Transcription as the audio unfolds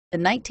The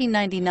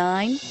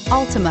 1999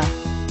 Altima.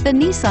 The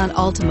Nissan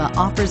Altima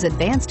offers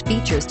advanced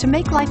features to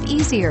make life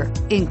easier,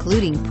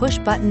 including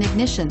push-button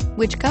ignition,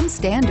 which comes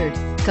standard.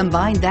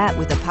 Combine that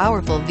with a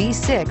powerful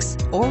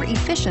V6 or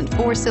efficient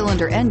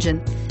 4-cylinder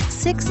engine,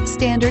 6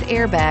 standard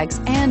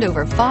airbags, and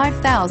over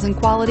 5,000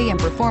 quality and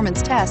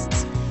performance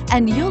tests,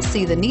 and you'll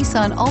see the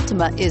Nissan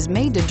Altima is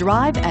made to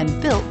drive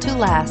and built to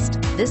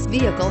last. This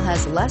vehicle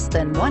has less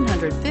than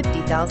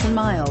 150,000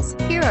 miles.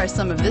 Here are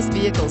some of this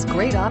vehicle's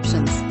great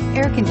options: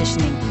 air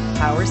conditioning,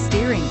 power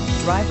steering,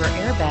 driver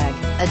airbag,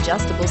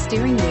 adjustable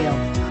steering wheel,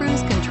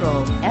 cruise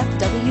control,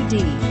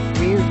 FWD,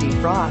 rear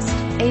defrost,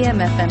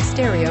 AM/FM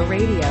stereo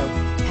radio,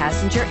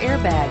 passenger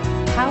airbag,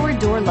 power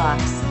door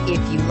locks.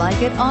 If you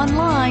like it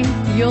online,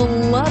 you'll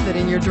love it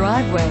in your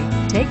driveway.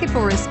 Take it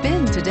for a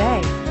spin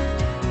today.